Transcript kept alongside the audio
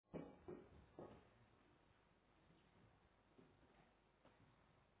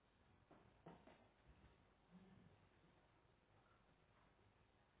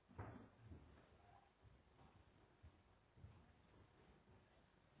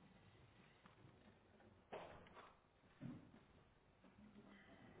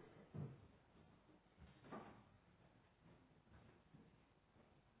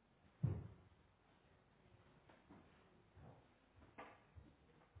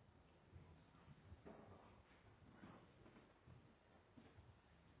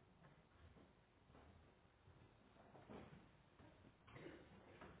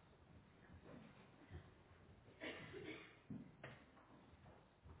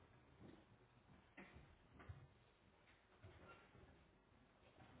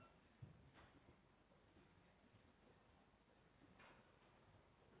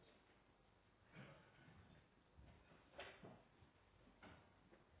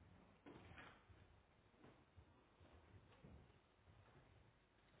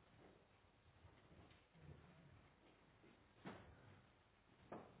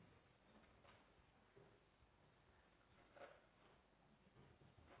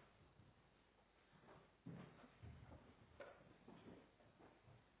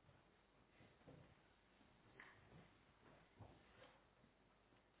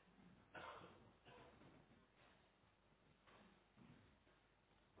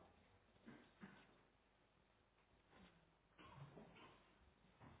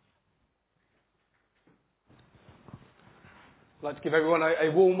I'd like to give everyone a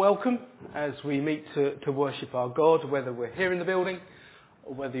warm welcome as we meet to worship our God, whether we're here in the building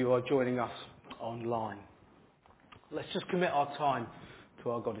or whether you are joining us online. Let's just commit our time to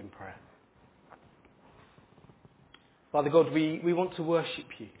our God in prayer. Father God, we want to worship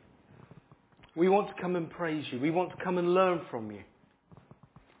you. We want to come and praise you. We want to come and learn from you.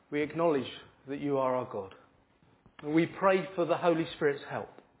 We acknowledge that you are our God. And we pray for the Holy Spirit's help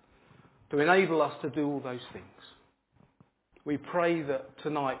to enable us to do all those things. We pray that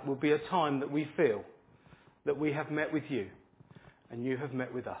tonight will be a time that we feel that we have met with you and you have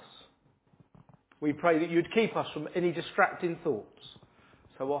met with us. We pray that you'd keep us from any distracting thoughts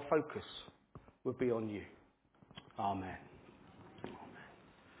so our focus would be on you. Amen.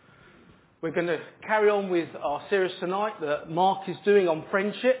 We're going to carry on with our series tonight that Mark is doing on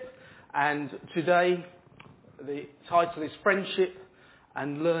friendship, and today the title is Friendship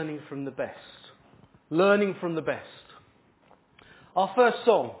and Learning from the Best. Learning from the best. Our first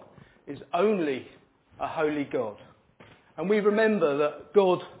song is Only a Holy God. And we remember that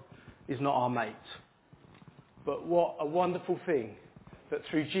God is not our mate. But what a wonderful thing that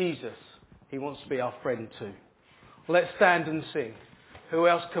through Jesus he wants to be our friend too. Let's stand and sing. Who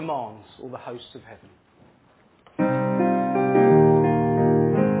else commands all the hosts of heaven?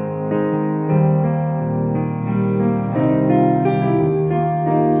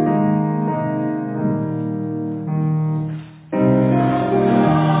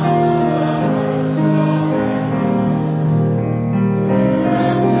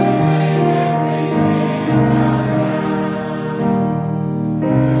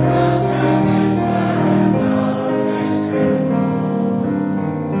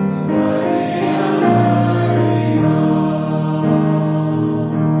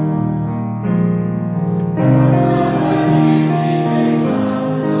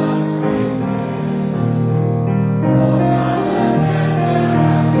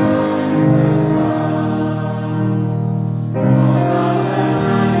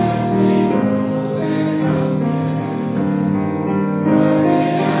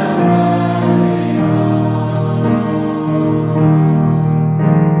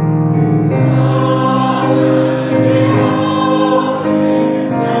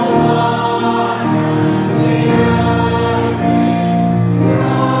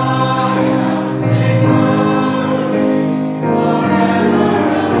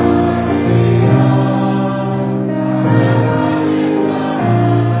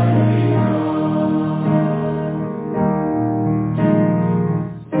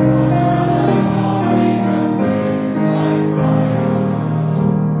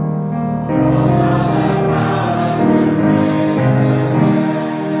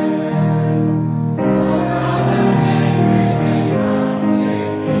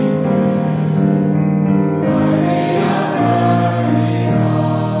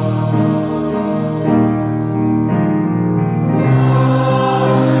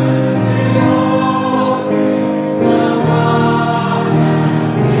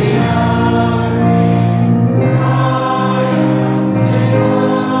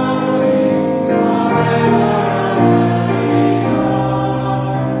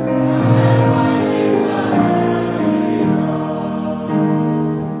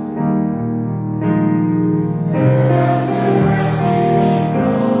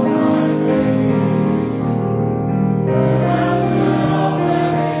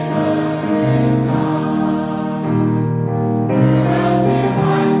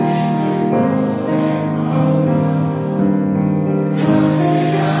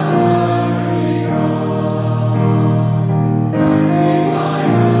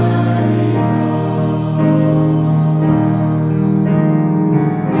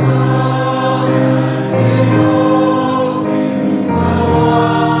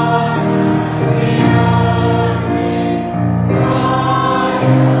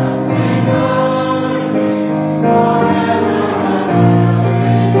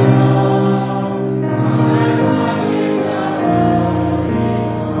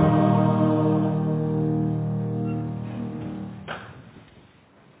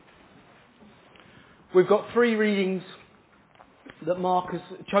 We've got 3 readings that Mark has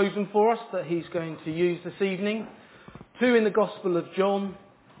chosen for us that he's going to use this evening. 2 in the Gospel of John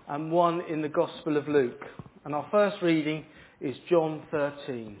and 1 in the Gospel of Luke. And our first reading is John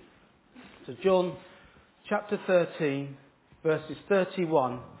 13. So John chapter 13, verses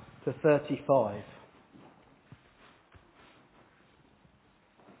 31 to 35.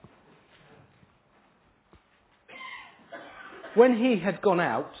 When he had gone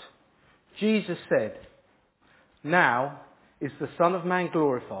out, Jesus said, "Now is the Son of Man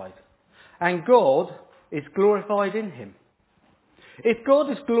glorified, and God is glorified in him. If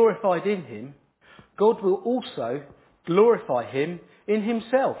God is glorified in him, God will also glorify him in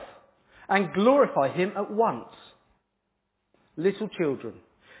himself and glorify him at once. Little children,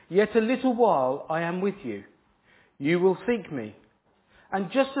 yet a little while I am with you. You will seek me.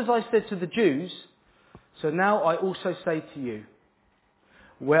 And just as I said to the Jews, so now I also say to you,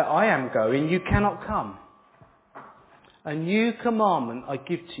 where I am going, you cannot come. A new commandment I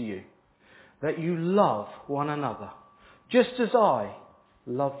give to you, that you love one another, just as I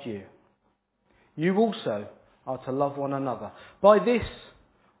loved you. You also are to love one another. By this,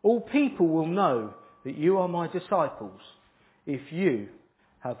 all people will know that you are my disciples, if you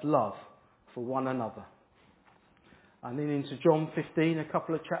have love for one another. And then into John 15, a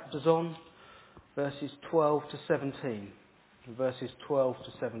couple of chapters on, verses 12 to 17. Verses 12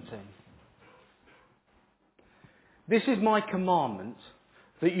 to 17. This is my commandment,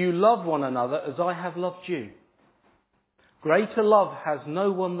 that you love one another as I have loved you. Greater love has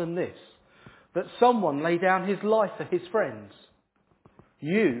no one than this, that someone lay down his life for his friends.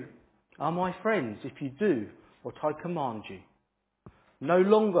 You are my friends if you do what I command you. No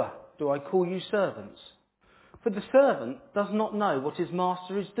longer do I call you servants, for the servant does not know what his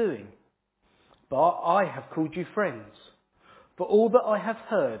master is doing. But I have called you friends, for all that I have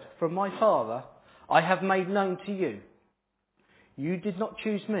heard from my Father I have made known to you. You did not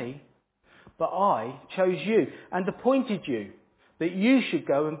choose me, but I chose you and appointed you, that you should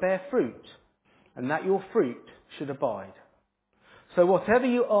go and bear fruit, and that your fruit should abide. So whatever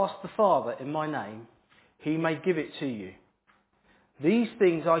you ask the Father in my name, he may give it to you. These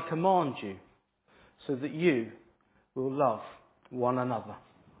things I command you, so that you will love one another.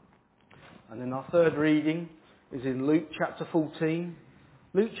 And then our third reading is in Luke chapter 14.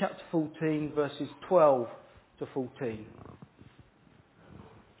 Luke chapter 14, verses 12 to 14.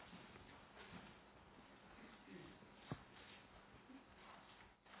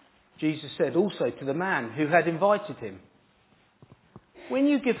 Jesus said also to the man who had invited him, when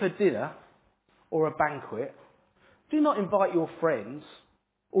you give a dinner or a banquet, do not invite your friends,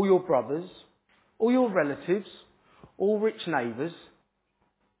 or your brothers, or your relatives, or rich neighbours,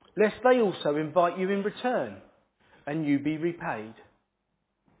 lest they also invite you in return, and you be repaid.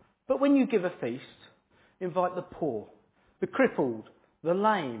 But when you give a feast, invite the poor, the crippled, the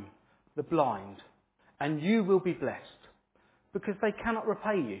lame, the blind, and you will be blessed, because they cannot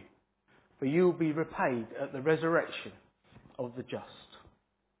repay you, for you will be repaid at the resurrection of the just.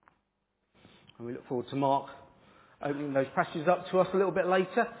 And we look forward to Mark opening those passages up to us a little bit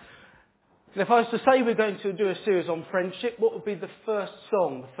later. And if I was to say we're going to do a series on friendship, what would be the first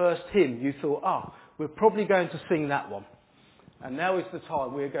song, the first hymn you thought, we're probably going to sing that one. And now is the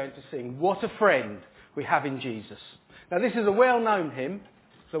time we're going to sing What a Friend We Have in Jesus. Now this is a well-known hymn,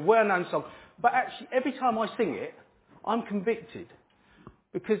 it's a well-known song, but actually every time I sing it, I'm convicted.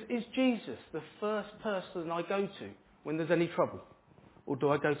 Because is Jesus the first person I go to when there's any trouble? Or do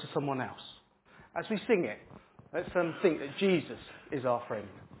I go to someone else? As we sing it, let's think that Jesus is our friend.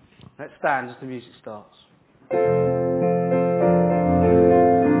 Let's stand as the music starts.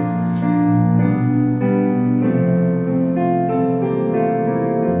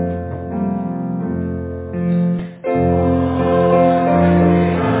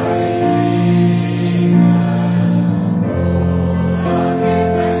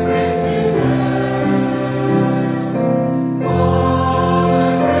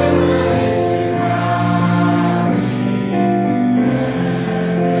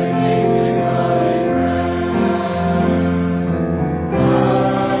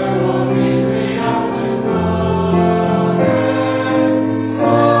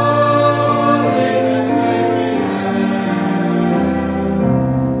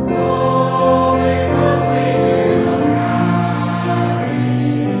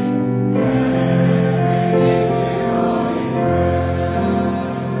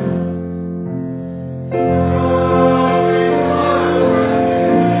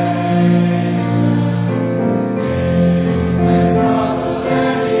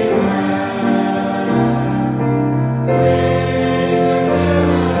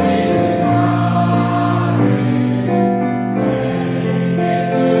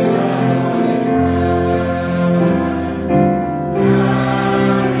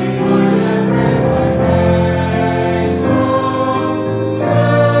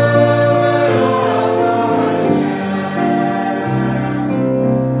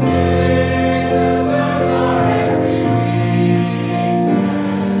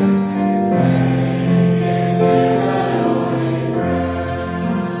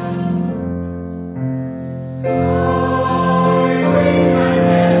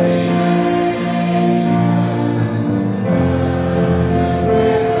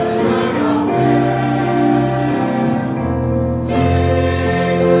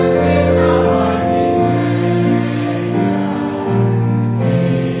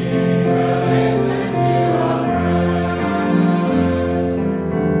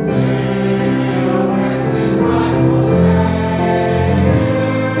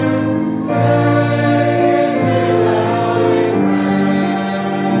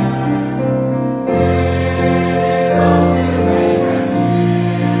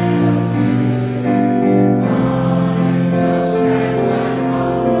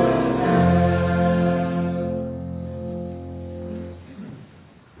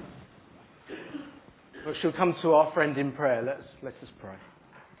 shall come to our friend in prayer. Let us pray.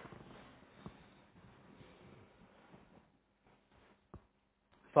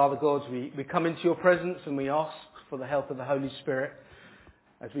 Father God, we come into your presence and we ask for the help of the Holy Spirit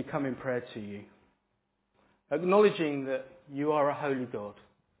as we come in prayer to you. Acknowledging that you are a holy God.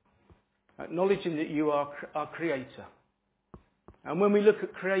 Acknowledging that you are our creator. And when we look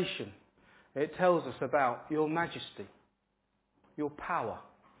at creation, it tells us about your majesty, your power,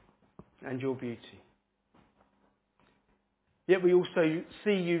 and your beauty. Yet we also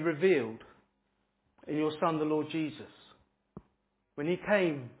see you revealed in your Son, the Lord Jesus. When he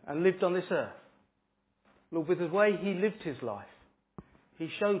came and lived on this earth, Lord, with the way he lived his life, he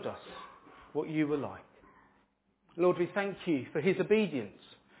showed us what you were like. Lord, we thank you for his obedience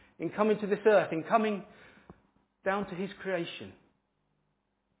in coming to this earth, in coming down to his creation,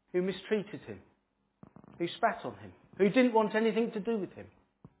 who mistreated him, who spat on him, who didn't want anything to do with him.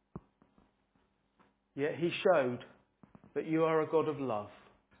 Yet he showed that you are a God of love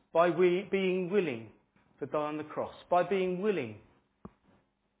by being willing to die on the cross, by being willing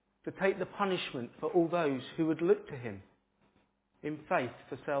to take the punishment for all those who would look to him in faith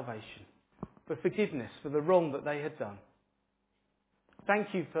for salvation, for forgiveness for the wrong that they had done.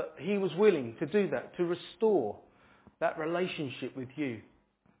 Thank you for he was willing to do that, to restore that relationship with you,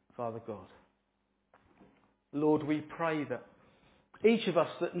 Father God. Lord, we pray that each of us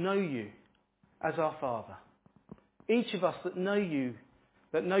that know you as our Father, each of us that know you,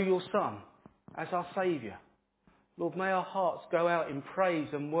 that know your Son as our Saviour, Lord, may our hearts go out in praise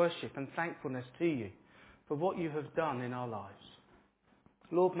and worship and thankfulness to you for what you have done in our lives.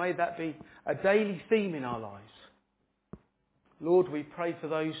 Lord, may that be a daily theme in our lives. Lord, we pray for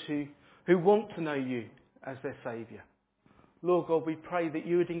those who want to know you as their Saviour. Lord God, we pray that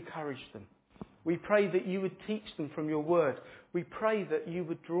you would encourage them. We pray that you would teach them from your word. We pray that you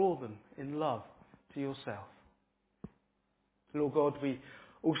would draw them in love to yourself. Lord God, we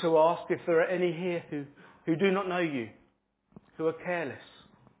also ask if there are any here who do not know you, who are careless,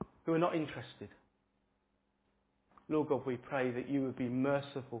 who are not interested. Lord God, we pray that you would be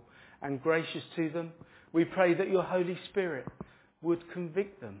merciful and gracious to them. We pray that your Holy Spirit would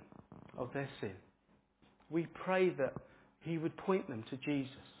convict them of their sin. We pray that he would point them to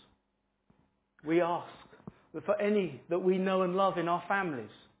Jesus. We ask that for any that we know and love in our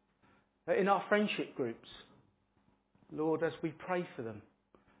families, in our friendship groups, Lord, as we pray for them,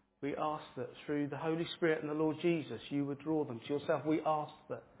 we ask that through the Holy Spirit and the Lord Jesus, you would draw them to yourself. We ask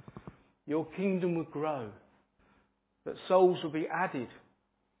that your kingdom would grow, that souls will be added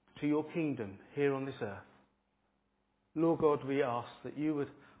to your kingdom here on this earth. Lord God, we ask that you would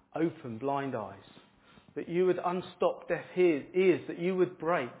open blind eyes, that you would unstop deaf ears, that you would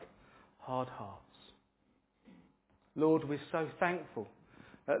break hard hearts. Lord, we're so thankful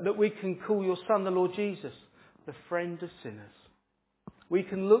that we can call your Son, the Lord Jesus, the friend of sinners. We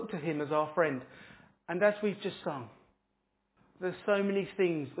can look to him as our friend. And as we've just sung, there's so many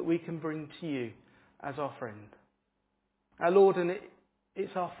things that we can bring to you as our friend. Our Lord, and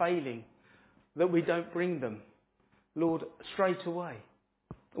it's our failing that we don't bring them, Lord, straight away.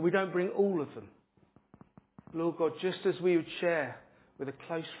 We don't bring all of them. Lord God, just as we would share with a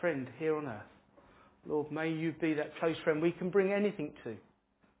close friend here on earth, Lord, may you be that close friend we can bring anything to.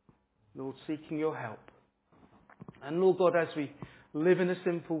 Lord, seeking your help. And Lord God, as we live in a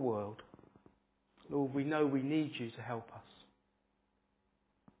sinful world, Lord, we know we need you to help us.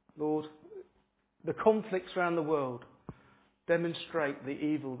 Lord, the conflicts around the world demonstrate the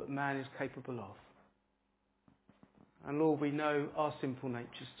evil that man is capable of. And Lord, we know our sinful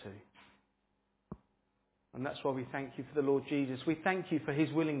natures too. And that's why we thank you for the Lord Jesus. We thank you for his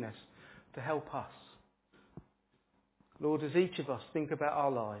willingness to help us. Lord, as each of us think about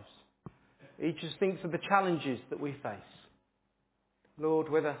our lives, each of us thinks of the challenges that we face. Lord,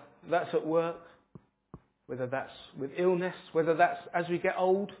 whether that's at work, whether that's with illness, whether that's as we get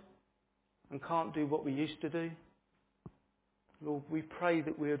old and can't do what we used to do. Lord, we pray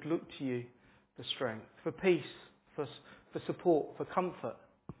that we would look to you for strength, for peace, for support, for comfort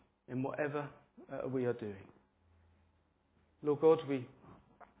in whatever we are doing. Lord God,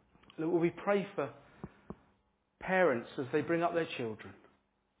 we pray for parents as they bring up their children.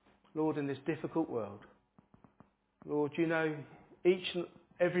 Lord, in this difficult world. Lord, you know each and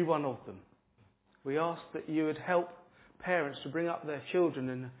every one of them. We ask that you would help parents to bring up their children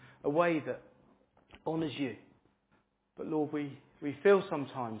in a way that honours you. But Lord, we feel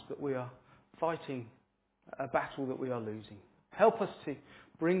sometimes that we are fighting a battle that we are losing. Help us to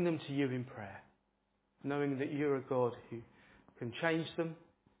bring them to you in prayer, knowing that you're a God who can change them.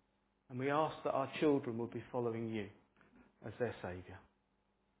 And we ask that our children will be following you as their Saviour.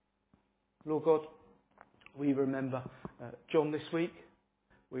 Lord God, We remember John this week.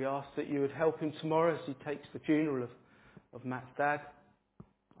 We ask that you would help him tomorrow as he takes the funeral of Matt's dad.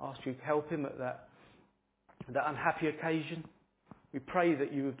 Ask you to help him at that unhappy occasion. We pray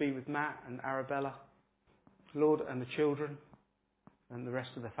that you would be with Matt and Arabella, Lord, and the children and the rest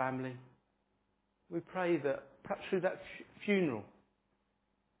of the family. We pray that perhaps through that funeral,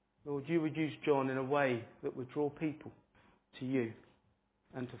 Lord, you would use John in a way that would draw people to you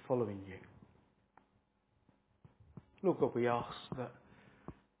and to following you. Lord God, we ask that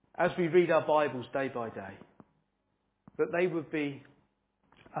as we read our Bibles day by day, that they would be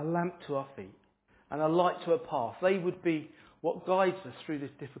a lamp to our feet and a light to our path. They would be what guides us through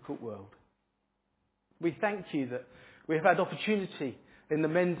this difficult world. We thank you that we have had opportunity in the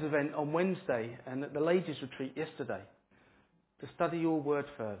men's event on Wednesday and at the ladies' retreat yesterday to study your word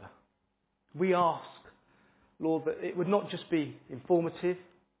further. We ask, Lord, that it would not just be informative.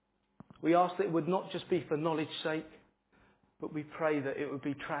 We ask that it would not just be for knowledge's sake, but we pray that it would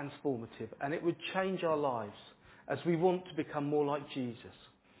be transformative and it would change our lives as we want to become more like Jesus.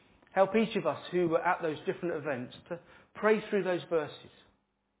 Help each of us who were at those different events to pray through those verses.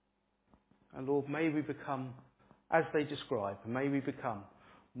 And Lord, may we become, as they describe, may we become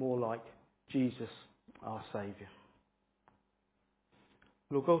more like Jesus, our Saviour.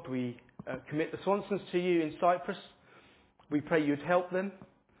 Lord God, we commit the Swansons to you in Cyprus. We pray you'd help them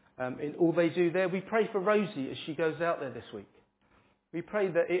in all they do there. We pray for Rosie as she goes out there this week. We pray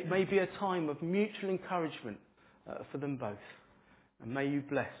that it may be a time of mutual encouragement for them both. And may you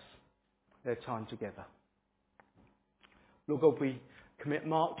bless their time together. Lord God, we commit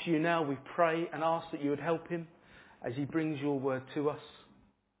Mark to you now. We pray and ask that you would help him as he brings your word to us.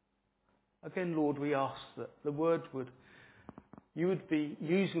 Again, Lord, we ask that you would be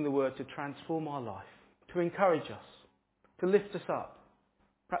using the word to transform our life, to encourage us, to lift us up,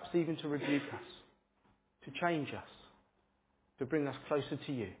 perhaps even to rebuke us, to change us, to bring us closer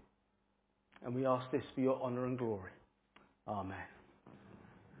to you. And we ask this for your honour and glory. Amen.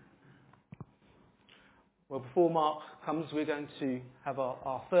 Well, before Mark comes, we're going to have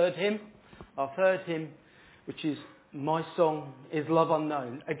our third hymn. Our third hymn, which is My Song is Love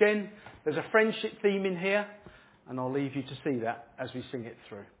Unknown. Again, there's a friendship theme in here, and I'll leave you to see that as we sing it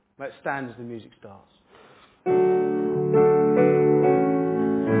through. Let's stand as the music starts.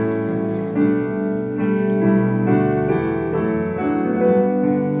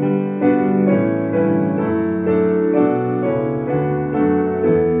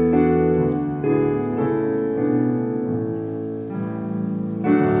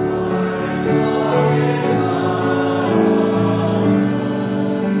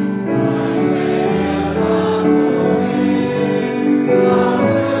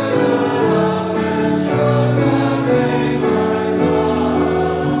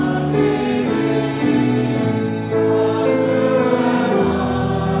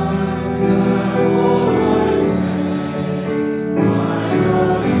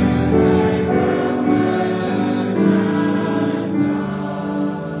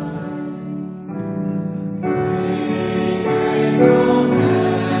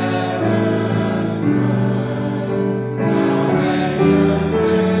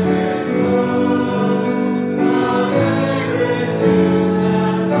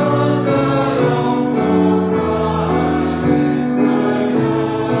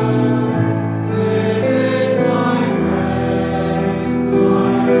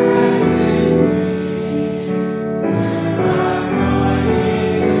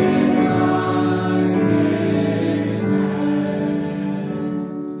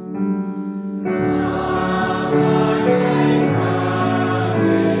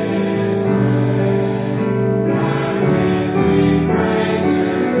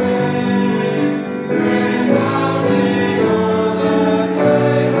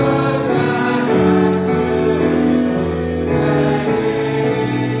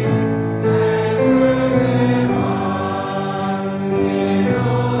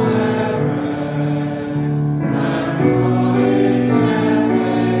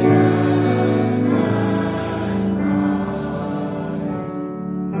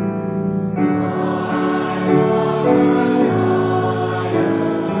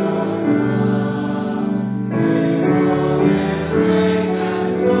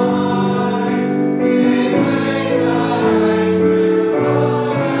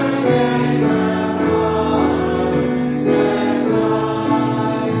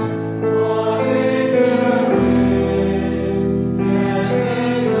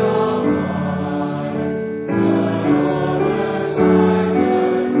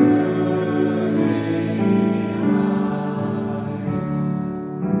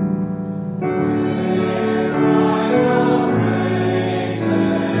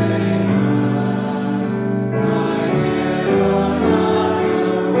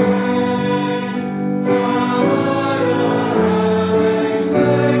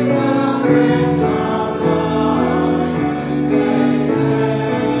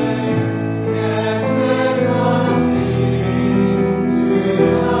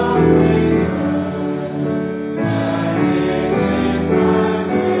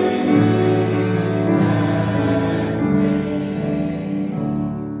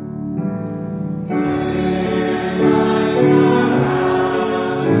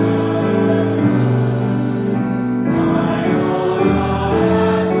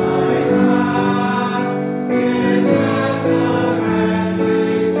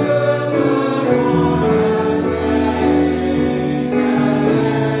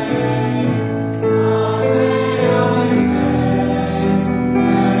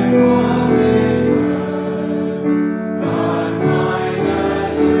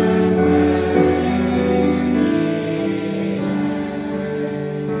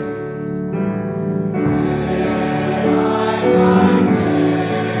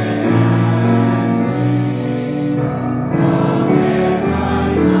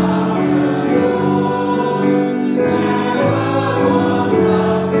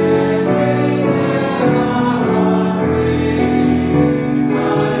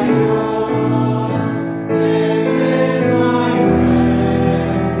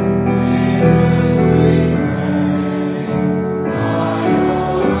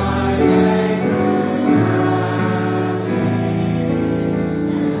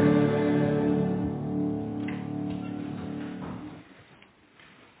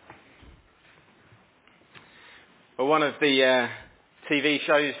 the TV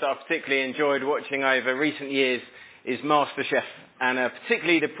shows that I've particularly enjoyed watching over recent years is MasterChef, and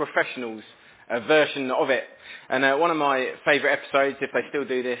particularly the professionals version of it. And one of my favourite episodes, if they still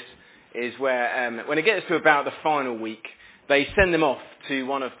do this, is where when it gets to about the final week, they send them off to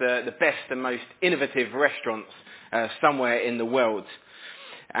one of the best and most innovative restaurants somewhere in the world.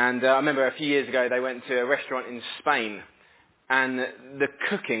 And I remember a few years ago they went to a restaurant in Spain, and the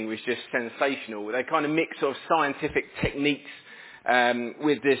cooking was just sensational. They kind of mix sort of scientific techniques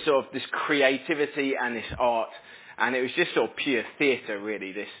with this creativity and this art, and it was just sort of pure theatre,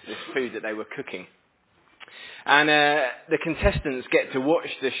 really, this food that they were cooking. And the contestants get to watch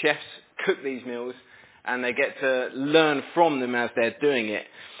the chefs cook these meals, and they get to learn from them as they're doing it.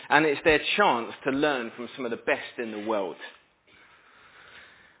 And it's their chance to learn from some of the best in the world.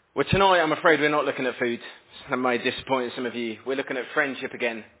 Well, tonight I'm afraid we're not looking at food. That may disappoint some of you. We're looking at friendship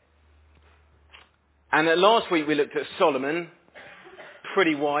again. And last week we looked at Solomon,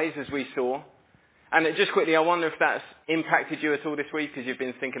 pretty wise as we saw. And just quickly, I wonder if that's impacted you at all this week, because you've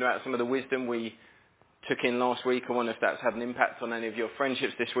been thinking about some of the wisdom we took in last week. I wonder if that's had an impact on any of your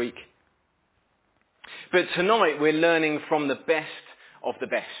friendships this week. But tonight we're learning from the best of the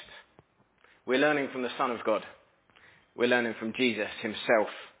best. We're learning from the Son of God. We're learning from Jesus himself.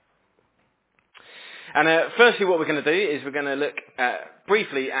 And firstly, what we're going to do is we're going to look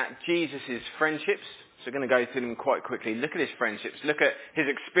briefly at Jesus' friendships. So we're going to go through them quite quickly. Look at his friendships. Look at his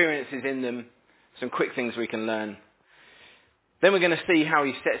experiences in them. Some quick things we can learn. Then we're going to see how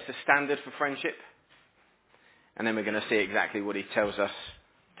he sets the standard for friendship. And then we're going to see exactly what he tells us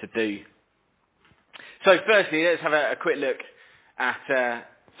to do. So firstly, let's have a quick look at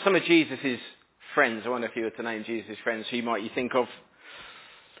some of Jesus' friends. I wonder if you were to name Jesus' friends, who might you think of?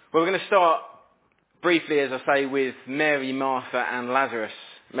 Well, we're going to start briefly, as I say, with Mary, Martha and Lazarus.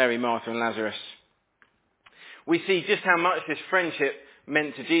 Mary, Martha and Lazarus. We see just how much this friendship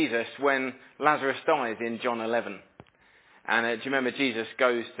meant to Jesus when Lazarus dies in John 11. And do you remember Jesus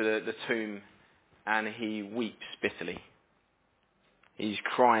goes to the tomb and he weeps bitterly. He's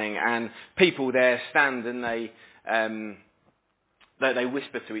crying, and people there stand and they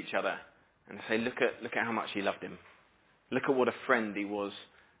whisper to each other and say, look at how much he loved him. Look at what a friend he was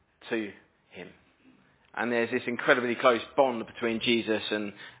to him. And there's this incredibly close bond between Jesus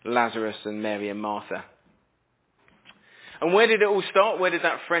and Lazarus and Mary and Martha. And where did it all start? Where did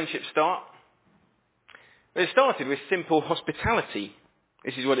that friendship start? Well, it started with simple hospitality.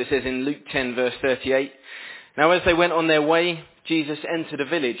 This is what it says in Luke 10 verse 38. Now as they went on their way, Jesus entered a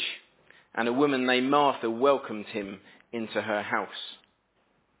village, and a woman named Martha welcomed him into her house.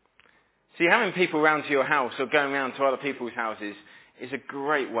 See, having people round to your house or going round to other people's houses is a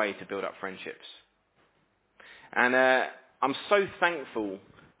great way to build up friendships. And I'm so thankful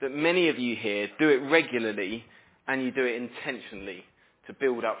that many of you here do it regularly, and you do it intentionally to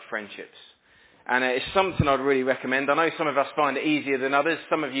build up friendships. And it's something I'd really recommend. I know some of us find it easier than others.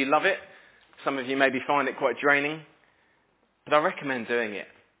 Some of you love it. Some of you maybe find it quite draining. But I recommend doing it.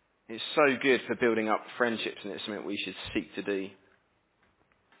 It's so good for building up friendships, and it's something we should seek to do.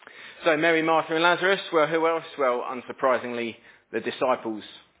 So Mary, Martha and Lazarus. Well, who else? Well, unsurprisingly, the disciples.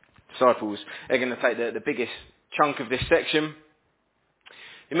 They're going to take the biggest chunk of this section.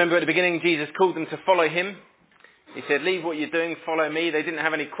 Remember at the beginning, Jesus called them to follow him. He said, leave what you're doing, follow me. They didn't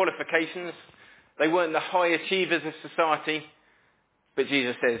have any qualifications. They weren't the high achievers of society. But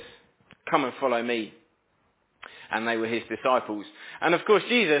Jesus says, come and follow me. And they were his disciples. And of course,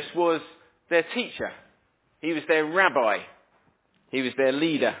 Jesus was their teacher. He was their rabbi. He was their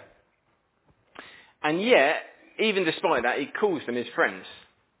leader. And yet, even despite that, he calls them his friends.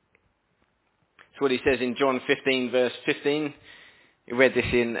 That's what he says in John 15 verse 15. We read this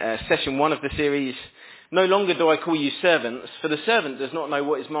in session 1 of the series. No longer do I call you servants, for the servant does not know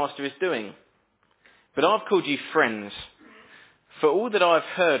what his master is doing. But I've called you friends. For all that I've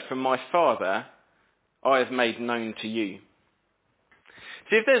heard from my Father, I have made known to you.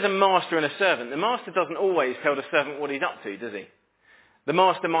 See, if there's a master and a servant, the master doesn't always tell the servant what he's up to, does he? The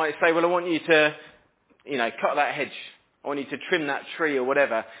master might say, well, I want you to, cut that hedge. I want you to trim that tree or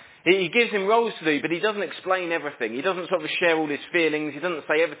whatever. He gives him roles to do, but he doesn't explain everything. He doesn't sort of share all his feelings. He doesn't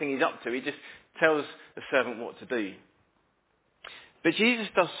say everything he's up to. He just tells the servant what to do. But Jesus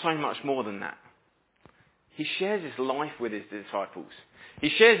does so much more than that. He shares his life with his disciples. He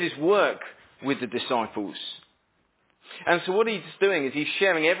shares his work with the disciples. And so what he's doing is he's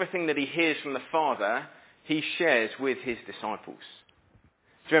sharing everything that he hears from the Father, he shares with his disciples.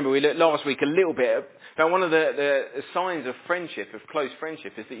 Do you remember we looked last week a little bit about one of the signs of friendship, of close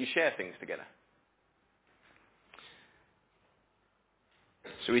friendship, is that you share things together.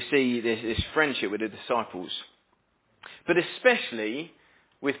 So we see this friendship with the disciples. But especially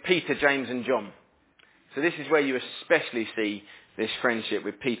with Peter, James and John. So this is where you especially see this friendship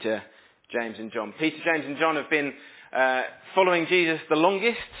with Peter, James and John. Peter, James and John have been following Jesus the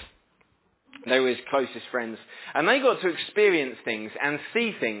longest. They were his closest friends. And they got to experience things and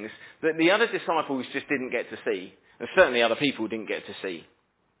see things that the other disciples just didn't get to see. And certainly other people didn't get to see.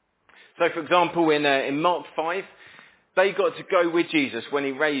 So for example, in Mark 5, they got to go with Jesus when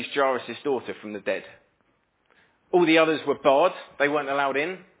he raised Jairus' daughter from the dead. All the others were barred. They weren't allowed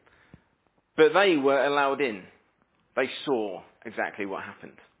in. But they were allowed in. They saw exactly what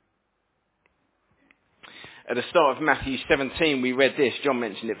happened. At the start of Matthew 17, we read this. John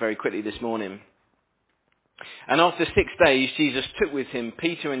mentioned it very quickly this morning. And after 6 days, Jesus took with him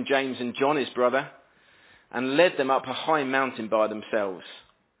Peter and James and John, his brother, and led them up a high mountain by themselves.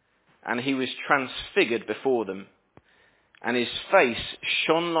 And he was transfigured before them. And his face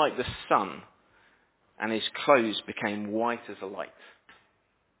shone like the sun, and his clothes became white as a light.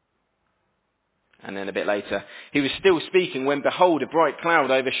 And then a bit later, he was still speaking when, behold, a bright cloud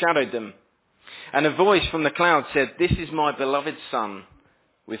overshadowed them. And a voice from the cloud said, "This is my beloved Son,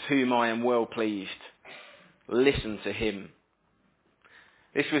 with whom I am well pleased. Listen to him."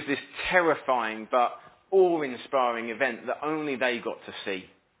 This was this terrifying but awe-inspiring event that only they got to see.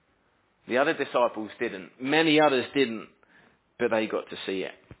 The other disciples didn't. Many others didn't, but they got to see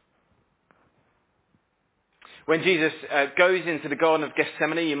it. When Jesus goes into the Garden of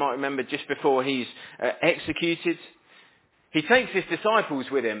Gethsemane, you might remember just before he's executed, he takes his disciples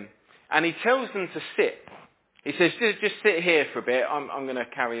with him and he tells them to sit. He says, just sit here for a bit, I'm going to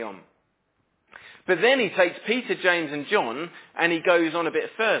carry on. But then he takes Peter, James and John and he goes on a bit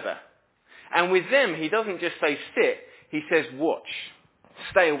further. And with them, he doesn't just say sit, he says watch,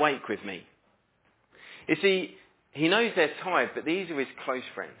 stay awake with me. You see, he knows they're tired, but these are his close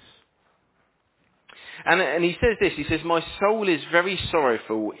friends. And he says this, he says, "My soul is very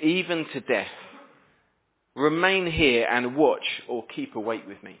sorrowful, even to death. Remain here and watch or keep awake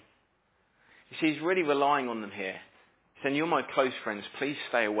with me." You see, he's really relying on them here. He's saying, "You're my close friends, please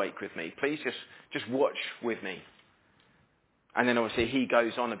stay awake with me. Please just watch with me." And then obviously he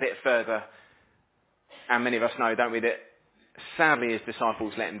goes on a bit further, and many of us know, don't we, that sadly his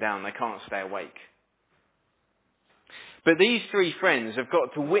disciples let him down. They can't stay awake. But these three friends have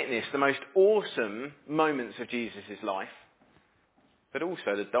got to witness the most awesome moments of Jesus' life, but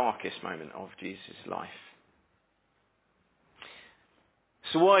also the darkest moment of Jesus' life.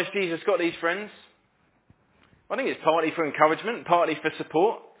 So why has Jesus got these friends? I think it's partly for encouragement, partly for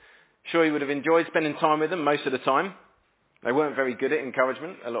support. Sure, he would have enjoyed spending time with them most of the time. They weren't very good at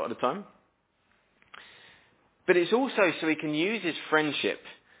encouragement a lot of the time. But it's also so he can use his friendship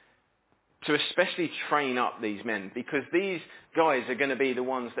to especially train up these men, because these guys are going to be the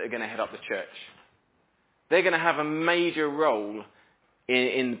ones that are going to head up the church. They're going to have a major role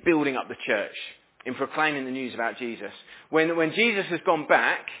in building up the church, in proclaiming the news about Jesus. When Jesus has gone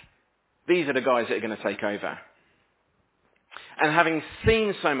back, these are the guys that are going to take over. And having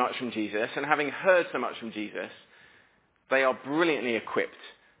seen so much from Jesus and having heard so much from Jesus, they are brilliantly equipped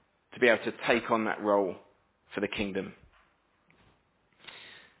to be able to take on that role for the kingdom.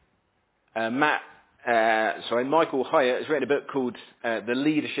 Michael Hyatt has written a book called The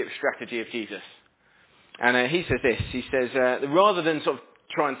Leadership Strategy of Jesus. And he says this, he says, rather than sort of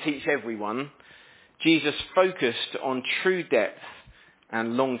try and teach everyone, Jesus focused on true depth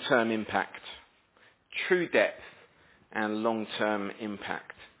and long-term impact. True depth and long-term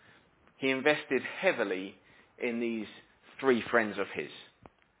impact. He invested heavily in these three friends of his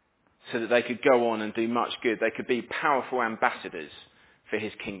so that they could go on and do much good. They could be powerful ambassadors for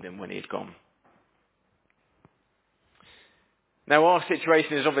his kingdom when he had gone. Now our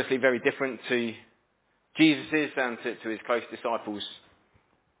situation is obviously very different to Jesus's and to his close disciples.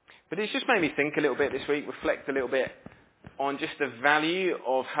 But it's just made me think a little bit this week, reflect a little bit on just the value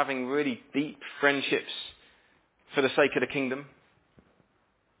of having really deep friendships for the sake of the kingdom.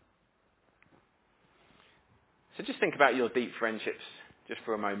 So just think about your deep friendships just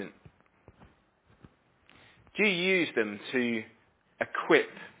for a moment. Do you use them to equip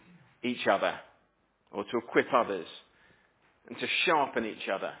each other or to equip others and to sharpen each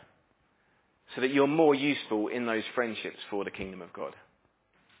other so that you're more useful in those friendships for the kingdom of God?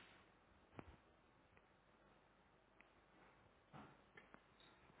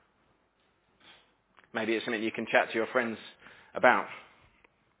 Maybe it's something you can chat to your friends about.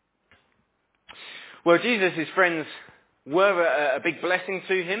 Well, Jesus' friends were a big blessing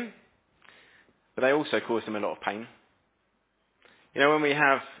to him, but they also caused him a lot of pain. You know, when we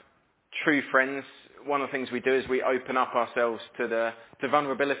have true friends, one of the things we do is we open up ourselves to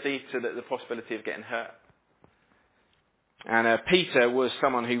vulnerability, to the possibility of getting hurt. And Peter was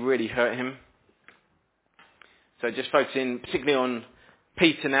someone who really hurt him. So just focusing particularly on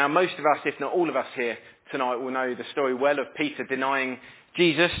Peter now. Most of us, if not all of us here tonight, will know the story well of Peter denying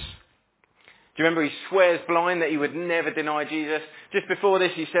Jesus. Do you remember he swears blind that he would never deny Jesus? Just before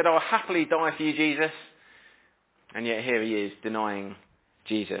this he said, I'll happily die for you, Jesus. And yet here he is denying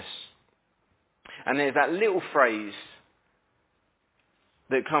Jesus. And there's that little phrase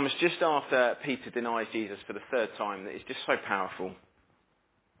that comes just after Peter denies Jesus for the third time that is just so powerful.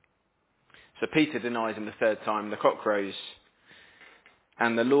 So Peter denies him the third time, the cock crows,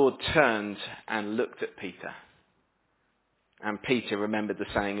 and the Lord turned and looked at Peter. And Peter remembered the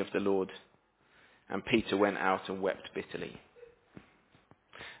saying of the Lord, and Peter went out and wept bitterly.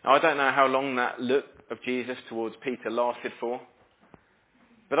 Now, I don't know how long that look of Jesus towards Peter lasted for,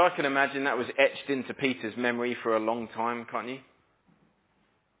 but I can imagine that was etched into Peter's memory for a long time, can't you?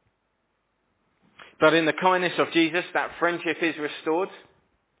 But in the kindness of Jesus, that friendship is restored.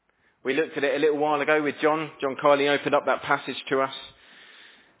 We looked at it a little while ago with John. John Kiley opened up that passage to us.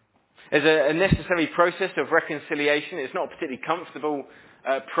 There's a necessary process of reconciliation. It's not a particularly comfortable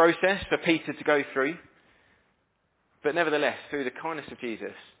process for Peter to go through. But nevertheless, through the kindness of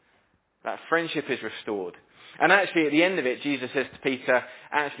Jesus, that friendship is restored. And actually, at the end of it, Jesus says to Peter,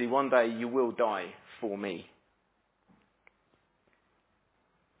 actually, one day you will die for me.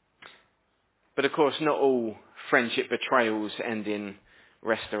 But of course, not all friendship betrayals end in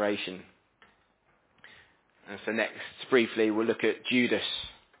restoration. And so next, briefly, we'll look at Judas.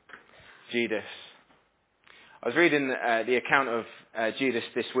 Judas. I was reading the account of Judas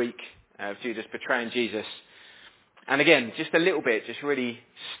this week, of Judas betraying Jesus. And again, just a little bit just really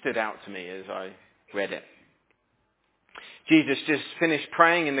stood out to me as I read it. Jesus just finished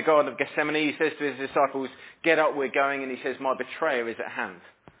praying in the Garden of Gethsemane. He says to his disciples, get up, we're going. And he says, my betrayer is at hand.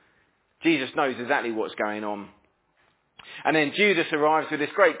 Jesus knows exactly what's going on. And then Judas arrives with this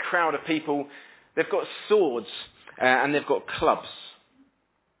great crowd of people. They've got swords and they've got clubs.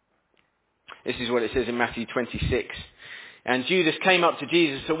 This is what it says in Matthew 26. And Judas came up to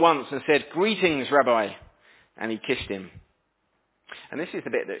Jesus at once and said, greetings, Rabbi. And he kissed him. And this is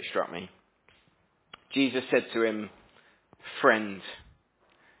the bit that struck me. Jesus said to him, friend,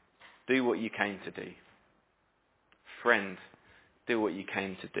 do what you came to do. Friend, do what you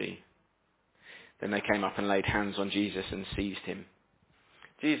came to do. Then they came up and laid hands on Jesus and seized him.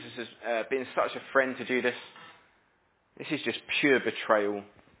 Jesus has been such a friend to Judas. This is just pure betrayal.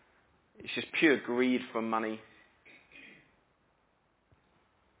 It's just pure greed for money.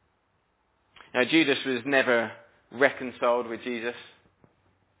 Now, Judas was never reconciled with Jesus.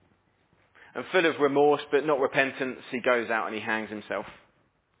 And full of remorse but not repentance, he goes out and he hangs himself.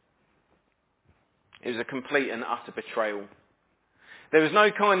 It was a complete and utter betrayal. There was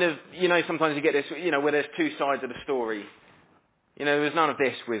no kind of, sometimes you get this, where there's two sides of the story. There was none of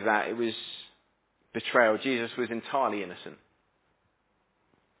this with that. It was betrayal. Jesus was entirely innocent.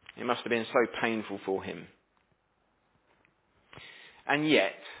 It must have been so painful for him. And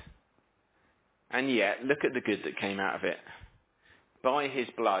yet, look at the good that came out of it. By his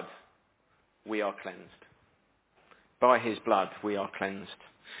blood, we are cleansed. By his blood, we are cleansed.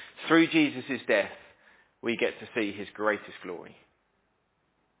 Through Jesus' death, we get to see his greatest glory.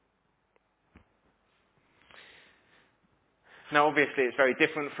 Now, obviously, it's very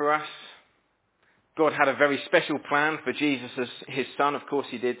different for us. God had a very special plan for Jesus as his son. Of course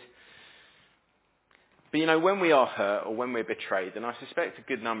he did. But when we are hurt or when we're betrayed, and I suspect a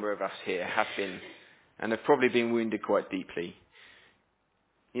good number of us here have been and have probably been wounded quite deeply,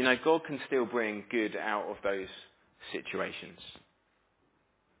 God can still bring good out of those situations.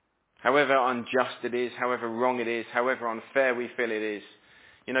 However unjust it is, however wrong it is, however unfair we feel it is,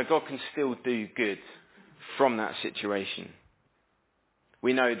 God can still do good from that situation.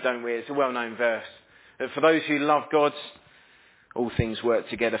 We know, don't we, it's a well-known verse, that for those who love God, all things work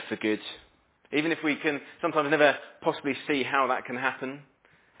together for good. Even if we can sometimes never possibly see how that can happen,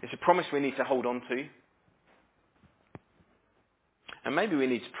 it's a promise we need to hold on to. And maybe we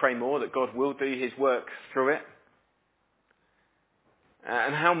need to pray more that God will do his work through it.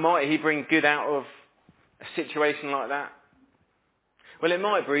 And how might he bring good out of a situation like that? Well, it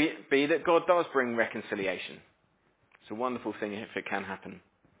might be that God does bring reconciliation. It's a wonderful thing if it can happen.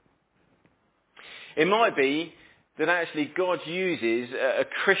 It might be that actually God uses a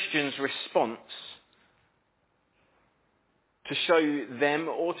Christian's response to show them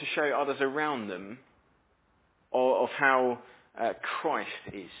or to show others around them of how Christ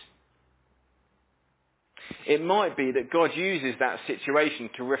is. It might be that God uses that situation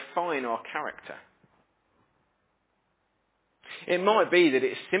to refine our character. It might be that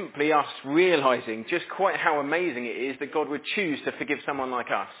it's simply us realising just quite how amazing it is that God would choose to forgive someone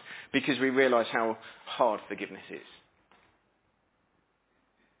like us because we realise how hard forgiveness is.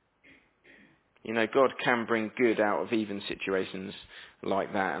 You know, God can bring good out of even situations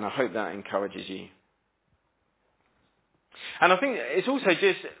like that, and I hope that encourages you. And I think it's also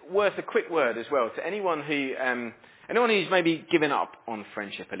just worth a quick word as well to anyone who's maybe given up on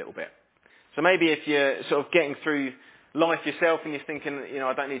friendship a little bit. So maybe if you're sort of getting through life yourself and you're thinking,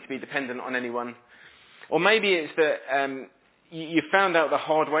 I don't need to be dependent on anyone. Or maybe it's that you found out the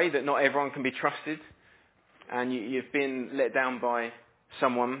hard way that not everyone can be trusted and you've been let down by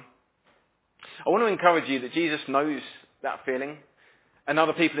someone. I want to encourage you that Jesus knows that feeling. And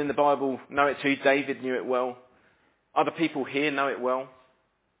other people in the Bible know it too. David knew it well. Other people here know it well.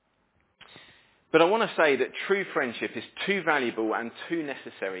 But I want to say that true friendship is too valuable and too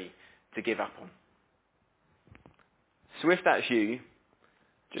necessary to give up on. So if that's you,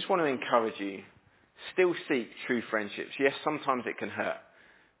 just want to encourage you, still seek true friendships. Yes, sometimes it can hurt,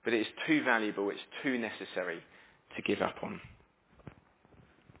 but it's too valuable, it's too necessary to give up on.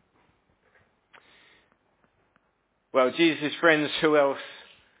 Well, Jesus' friends, who else?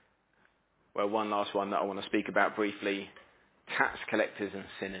 Well, one last one that I want to speak about briefly. Tax collectors and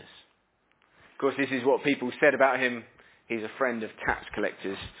sinners. Of course, this is what people said about him. He's a friend of tax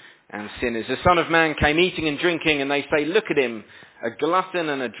collectors and sinners. The Son of Man came eating and drinking, and they say, look at him, a glutton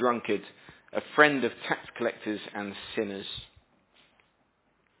and a drunkard, a friend of tax collectors and sinners.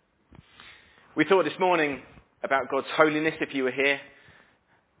 We thought this morning about God's holiness, if you were here.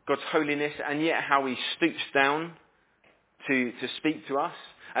 God's holiness, and yet how he stoops down to speak to us.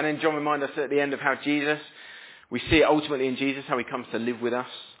 And then John reminded us at the end of how we see it ultimately in Jesus, how he comes to live with us.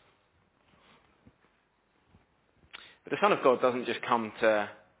 But the Son of God doesn't just come to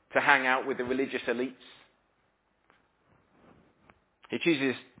hang out with the religious elites. He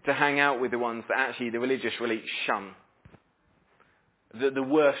chooses to hang out with the ones that actually the religious elites shun. The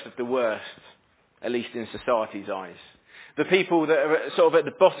worst of the worst, at least in society's eyes. The people that are sort of at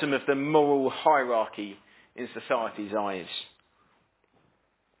the bottom of the moral hierarchy in society's eyes.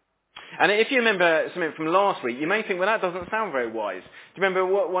 And if you remember something from last week, you may think, well, that doesn't sound very wise. Do you remember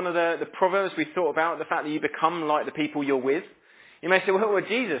one of the proverbs we thought about, the fact that you become like the people you're with? You may say, well,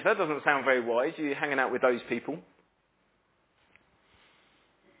 Jesus, that doesn't sound very wise. You're hanging out with those people.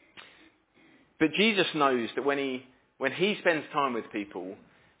 But Jesus knows that when he spends time with people,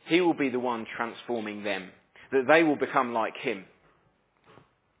 he will be the one transforming them, that they will become like him.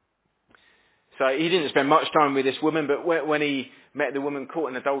 So he didn't spend much time with this woman, but when he met the woman caught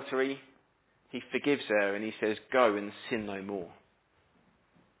in adultery, he forgives her and he says, go and sin no more.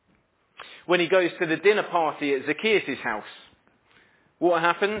 When he goes to the dinner party at Zacchaeus' house, what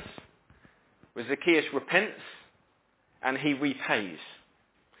happens? Well, Zacchaeus repents and he repays.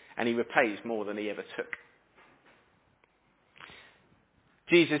 And he repays more than he ever took.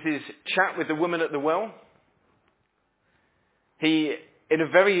 Jesus' chat with the woman at the well, in a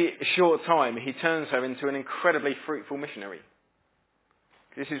very short time, he turns her into an incredibly fruitful missionary.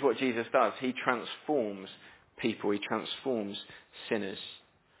 This is what Jesus does. He transforms people. He transforms sinners.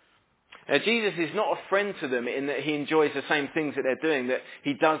 Jesus is not a friend to them in that he enjoys the same things that they're doing, that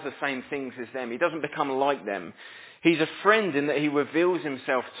he does the same things as them. He doesn't become like them. He's a friend in that he reveals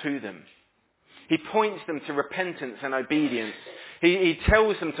himself to them. He points them to repentance and obedience. He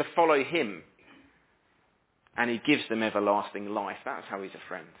tells them to follow him. And he gives them everlasting life. That's how he's a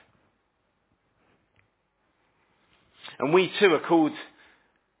friend. And we too are called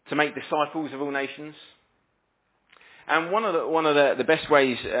to make disciples of all nations. And one of the best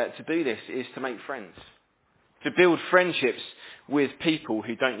ways to do this is to make friends. To build friendships with people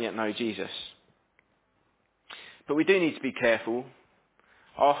who don't yet know Jesus. But we do need to be careful.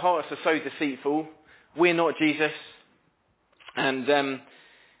 Our hearts are so deceitful. We're not Jesus. And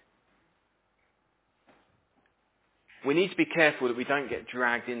we need to be careful that we don't get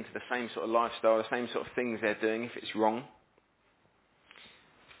dragged into the same sort of lifestyle, the same sort of things they're doing if it's wrong.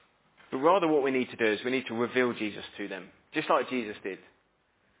 But rather what we need to do is we need to reveal Jesus to them, just like Jesus did.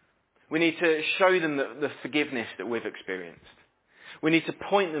 We need to show them the forgiveness that we've experienced. We need to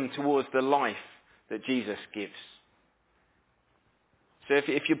point them towards the life that Jesus gives. So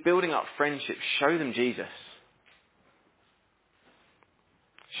if you're building up friendships, show them Jesus.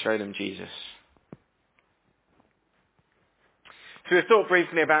 Show them Jesus. So we've thought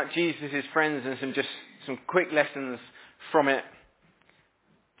briefly about Jesus' friends and some quick lessons from it.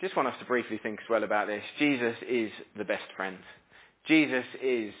 Just want us to briefly think as well about this. Jesus is the best friend. Jesus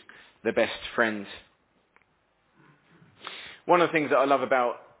is the best friend. One of the things that I love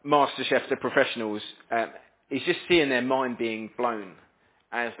about MasterChef, the professionals, he's just seeing their mind being blown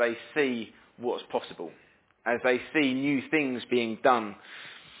as they see what's possible, as they see new things being done,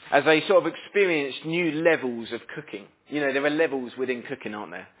 as they sort of experience new levels of cooking. You know, there are levels within cooking,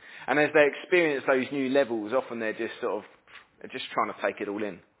 aren't there? And as they experience those new levels, often they're just trying to take it all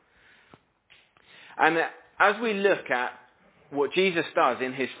in. And as we look at what Jesus does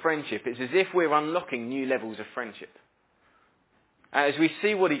in his friendship, it's as if we're unlocking new levels of friendship. As we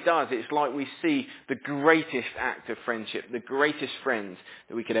see what he does, it's like we see the greatest act of friendship, the greatest friend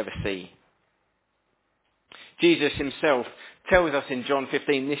that we could ever see. Jesus himself tells us in John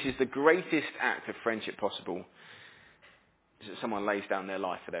 15, this is the greatest act of friendship possible, is that someone lays down their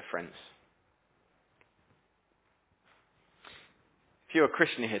life for their friends. If you're a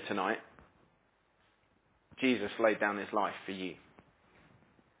Christian here tonight, Jesus laid down his life for you.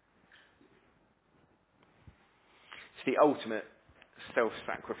 It's the ultimate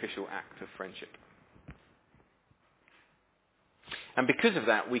self-sacrificial act of friendship. And because of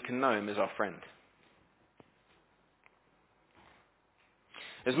that, we can know him as our friend.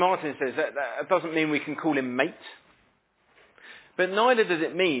 As Martin says, that doesn't mean we can call him mate. But neither does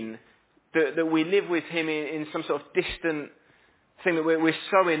it mean that we live with him in some sort of distant thing, that we're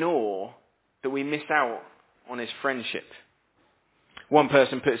so in awe that we miss out on his friendship. One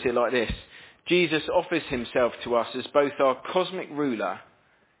person puts it like this: Jesus offers himself to us as both our cosmic ruler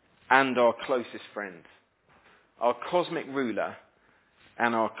and our closest friend. Our cosmic ruler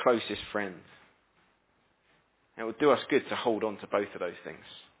and our closest friend. It will do us good to hold on to both of those things.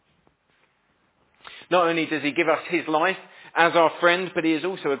 Not only does he give us his life as our friend, but he is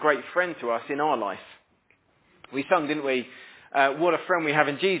also a great friend to us in our life. We sung, didn't we? What a friend we have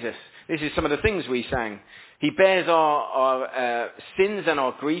in Jesus. This is some of the things we sang. He bears our sins and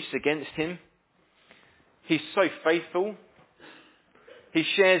our griefs against him. He's so faithful. He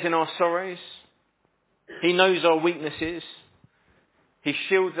shares in our sorrows. He knows our weaknesses. He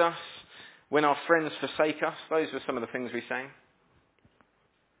shields us when our friends forsake us. Those were some of the things we sang.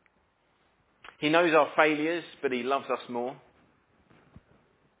 He knows our failures, but he loves us more.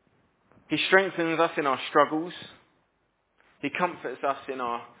 He strengthens us in our struggles. He comforts us in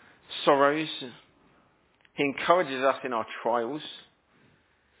our sorrows. He encourages us in our trials.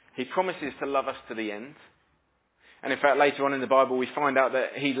 He promises to love us to the end. And in fact, later on in the Bible, we find out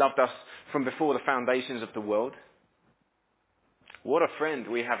that he loved us from before the foundations of the world. What a friend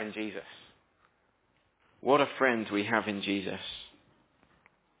we have in Jesus. What a friend we have in Jesus.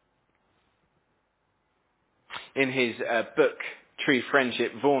 In his book, True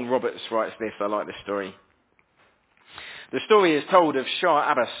Friendship, Vaughan Roberts writes this. I like this story. The story is told of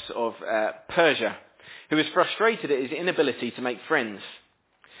Shah Abbas of Persia, who was frustrated at his inability to make friends.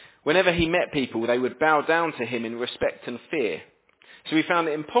 Whenever he met people, they would bow down to him in respect and fear. So he found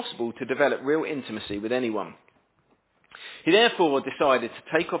it impossible to develop real intimacy with anyone. He therefore decided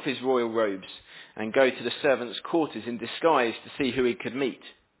to take off his royal robes and go to the servants' quarters in disguise to see who he could meet.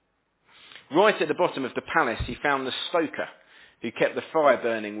 Right at the bottom of the palace, he found the stoker, who kept the fire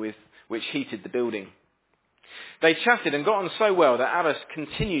burning with which heated the building. They chatted and got on so well that Abbas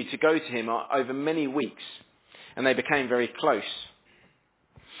continued to go to him over many weeks, and they became very close.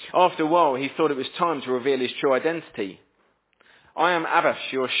 After a while, he thought it was time to reveal his true identity. "I am Abbas,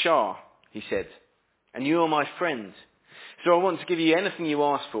 your Shah," he said, "and you are my friend. So I want to give you anything you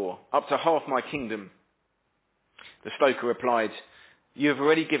ask for, up to half my kingdom." The stoker replied, "You have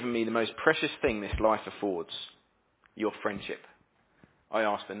already given me the most precious thing this life affords, your friendship. I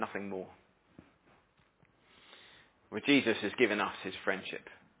ask for nothing more." Well, Jesus has given us his friendship,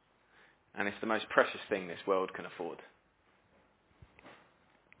 and it's the most precious thing this world can afford.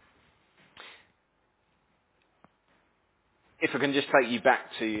 If I can just take you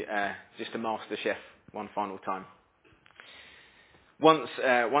back to just a MasterChef one final time. Once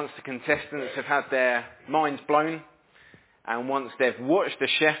the contestants have had their minds blown, and once they've watched the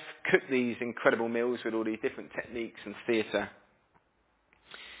chef cook these incredible meals with all these different techniques and theatre,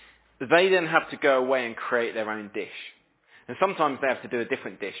 they then have to go away and create their own dish. And sometimes they have to do a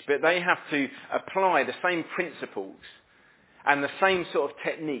different dish, but they have to apply the same principles and the same sort of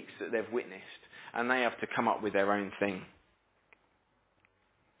techniques that they've witnessed, and they have to come up with their own thing.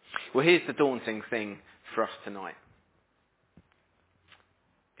 Well, here's the daunting thing for us tonight.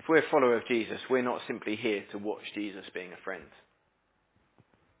 If we're a follower of Jesus, we're not simply here to watch Jesus being a friend.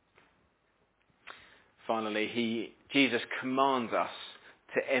 Finally, Jesus commands us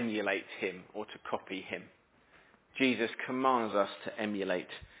to emulate him or to copy him. Jesus commands us to emulate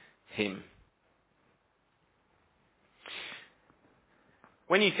him.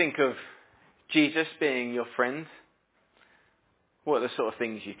 When you think of Jesus being your friend, what are the sort of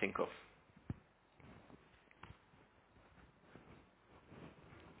things you think of?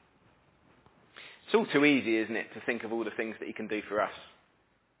 It's all too easy, isn't it, to think of all the things that he can do for us.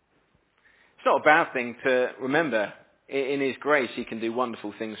 It's not a bad thing to remember. In his grace, he can do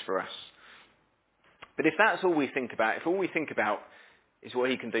wonderful things for us. But if that's all we think about, if all we think about is what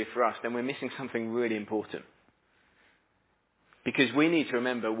he can do for us, then we're missing something really important. Because we need to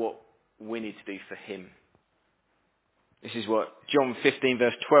remember what we need to do for him. This is what John 15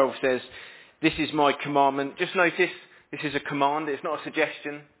 verse 12 says. This is my commandment. Just notice, this is a command. It's not a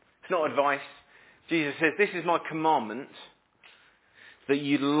suggestion. It's not advice. Jesus says, this is my commandment, that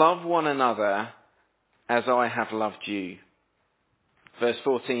you love one another as I have loved you. Verse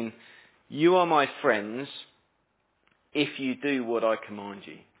 14, you are my friends if you do what I command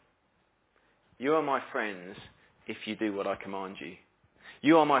you. You are my friends if you do what I command you.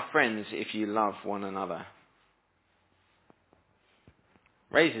 You are my friends if you love one another.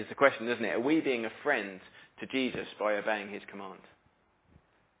 Raises the question, doesn't it? Are we being a friend to Jesus by obeying his command?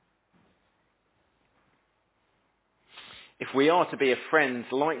 If we are to be a friend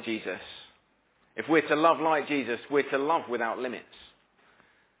like Jesus, if we're to love like Jesus, we're to love without limits.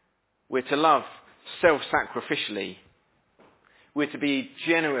 We're to love self-sacrificially. We're to be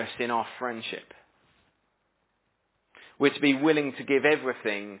generous in our friendship. We're to be willing to give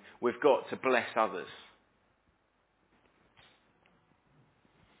everything we've got to bless others.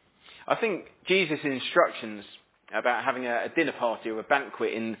 I think Jesus' instructions about having a dinner party or a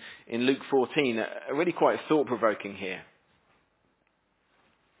banquet in Luke 14 are really quite thought-provoking here.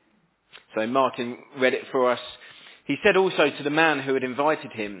 So Martin read it for us. He said also to the man who had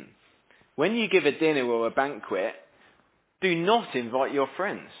invited him, when you give a dinner or a banquet, do not invite your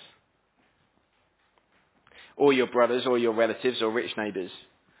friends, or your brothers, or your relatives, or rich neighbours,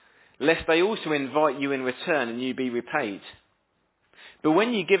 lest they also invite you in return and you be repaid. But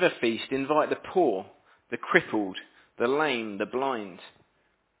when you give a feast, invite the poor, the crippled, the lame, the blind,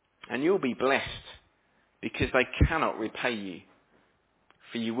 and you'll be blessed, because they cannot repay you,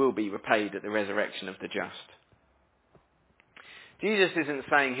 for you will be repaid at the resurrection of the just. Jesus isn't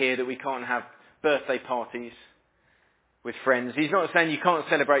saying here that we can't have birthday parties with friends. He's not saying you can't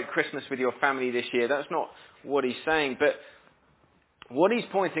celebrate Christmas with your family this year. That's not what he's saying. But what he's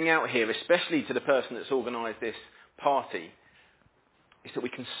pointing out here, especially to the person that's organised this party, is that we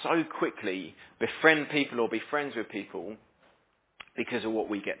can so quickly befriend people or be friends with people because of what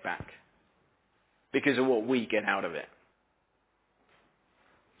we get back. Because of what we get out of it.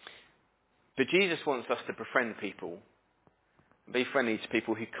 But Jesus wants us to befriend people, be friendly to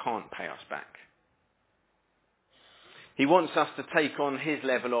people who can't pay us back. He wants us to take on his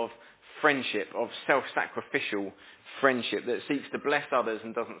level of friendship, of self-sacrificial friendship that seeks to bless others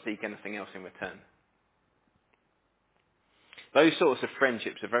and doesn't seek anything else in return. Those sorts of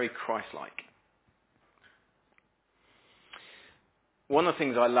friendships are very Christ-like. One of the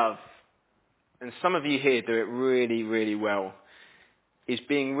things I love, and some of you here do it really, really well, is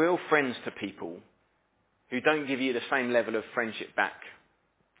being real friends to people who don't give you the same level of friendship back.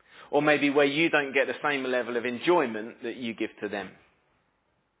 Or maybe where you don't get the same level of enjoyment that you give to them.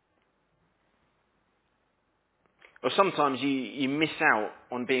 Or sometimes you miss out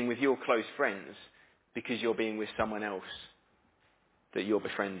on being with your close friends because you're being with someone else that you're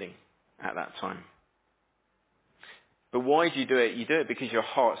befriending at that time. But why do you do it? You do it because your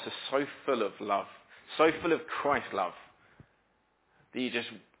hearts are so full of love, so full of Christ love, that you just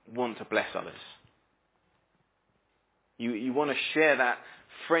want to bless others. You want to share that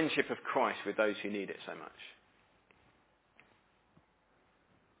friendship of Christ with those who need it so much.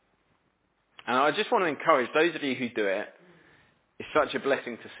 And I just want to encourage those of you who do it. It's such a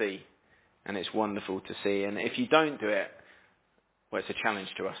blessing to see, and it's wonderful to see. And if you don't do it, well, it's a challenge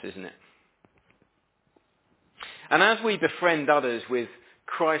to us, isn't it? And as we befriend others with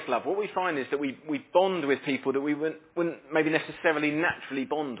Christ's love, what we find is that we bond with people that we wouldn't maybe necessarily naturally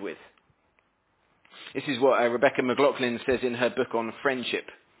bond with. This is what Rebecca McLaughlin says in her book on friendship.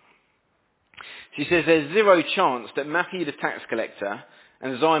 She says there's zero chance that Matthew the tax collector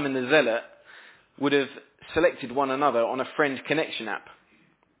and Simon the zealot would have selected one another on a friend connection app.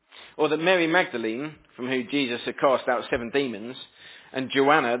 Or that Mary Magdalene, from who Jesus had cast out 7 demons, and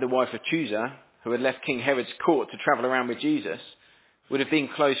Joanna, the wife of Chuza, who had left King Herod's court to travel around with Jesus, would have been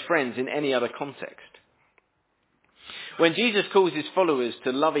close friends in any other context. When Jesus calls his followers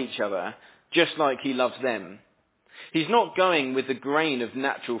to love each other just like he loves them, he's not going with the grain of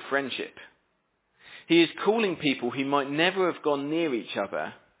natural friendship. He is calling people who might never have gone near each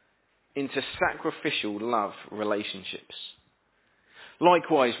other into sacrificial love relationships.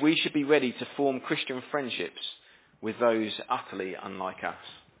 Likewise, we should be ready to form Christian friendships with those utterly unlike us.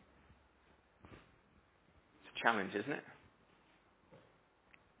 It's a challenge, isn't it?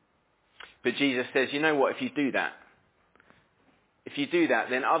 But Jesus says, you know what, if you do that,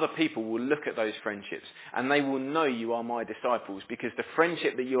 then other people will look at those friendships and they will know you are my disciples, because the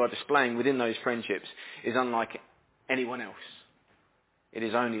friendship that you are displaying within those friendships is unlike anyone else. It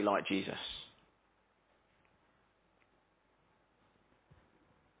is only like Jesus.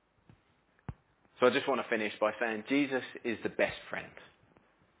 So I just want to finish by saying Jesus is the best friend.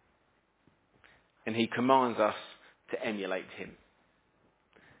 And he commands us to emulate him.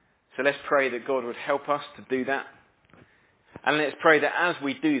 So let's pray that God would help us to do that. And let's pray that as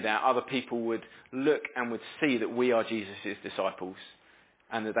we do that, other people would look and would see that we are Jesus' disciples,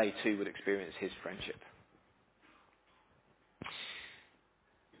 and that they too would experience his friendship.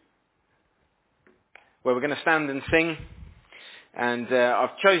 Well, we're going to stand and sing. And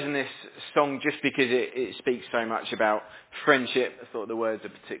I've chosen this song just because it speaks so much about friendship. I thought the words are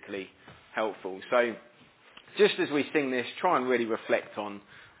particularly helpful. So just as we sing this, try and really reflect on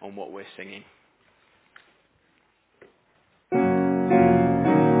what we're singing.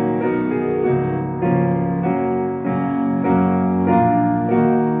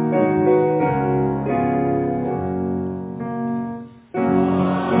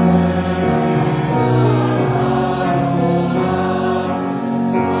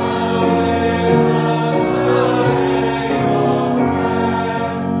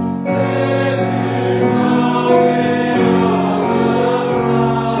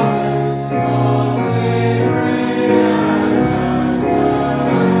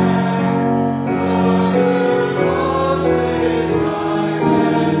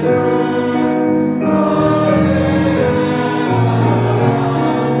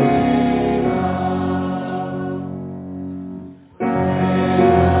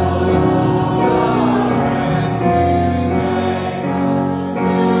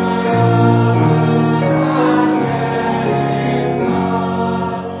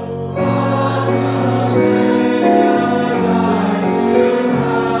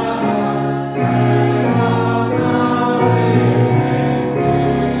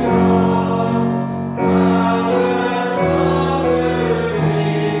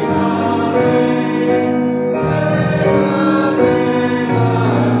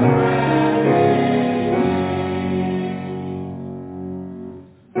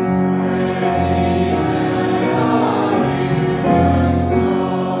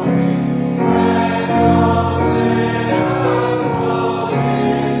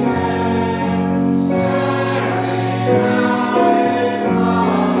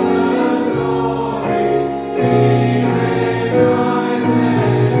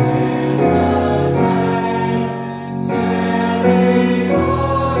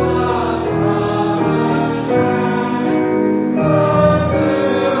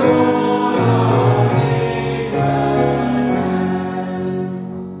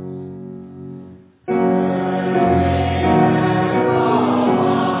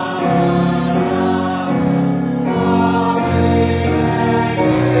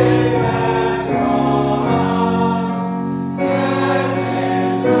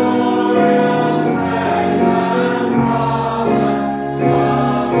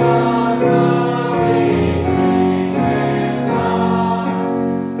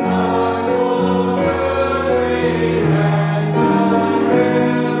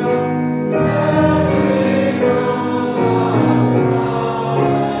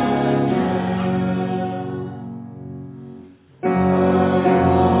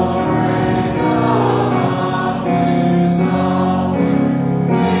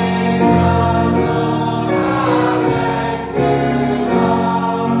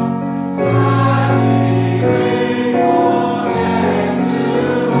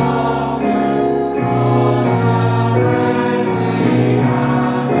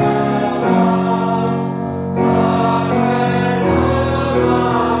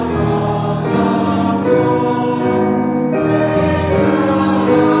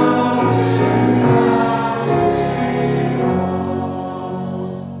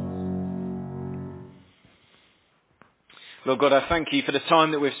 Lord God, I thank you for the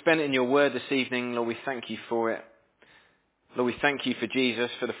time that we've spent in your word this evening. Lord, we thank you for it. Lord, we thank you for Jesus,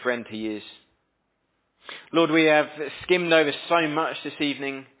 for the friend he is. Lord, we have skimmed over so much this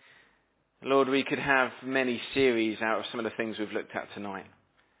evening. Lord, we could have many series out of some of the things we've looked at tonight.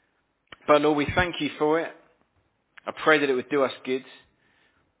 But Lord, we thank you for it. I pray that it would do us good.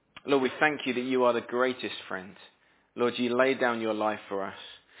 Lord, we thank you that you are the greatest friend. Lord, you laid down your life for us.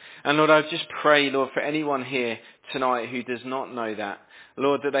 And Lord, I just pray, Lord, for anyone here tonight who does not know that,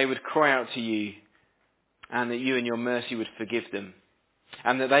 Lord, that they would cry out to you and that you in your mercy would forgive them.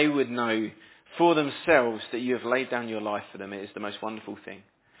 And that they would know for themselves that you have laid down your life for them. It is the most wonderful thing.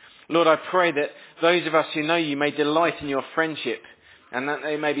 Lord, I pray that those of us who know you may delight in your friendship, and that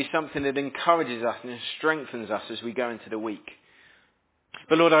they may be something that encourages us and strengthens us as we go into the week.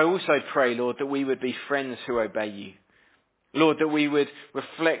 But Lord, I also pray, Lord, that we would be friends who obey you. Lord, that we would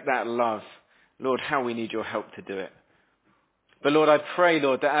reflect that love. Lord, how we need your help to do it. But Lord, I pray,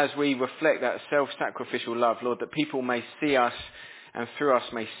 Lord, that as we reflect that self-sacrificial love, Lord, that people may see us and through us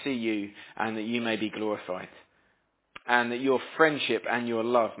may see you, and that you may be glorified. And that your friendship and your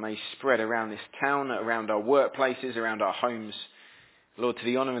love may spread around this town, around our workplaces, around our homes, Lord, to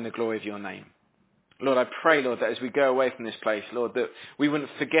the honour and the glory of your name. Lord, I pray, Lord, that as we go away from this place, Lord, that we wouldn't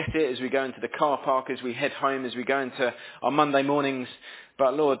forget it as we go into the car park, as we head home, as we go into our Monday mornings,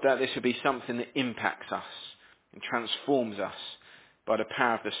 but Lord, that this would be something that impacts us and transforms us by the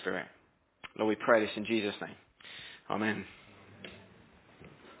power of the Spirit. Lord, we pray this in Jesus' name. Amen.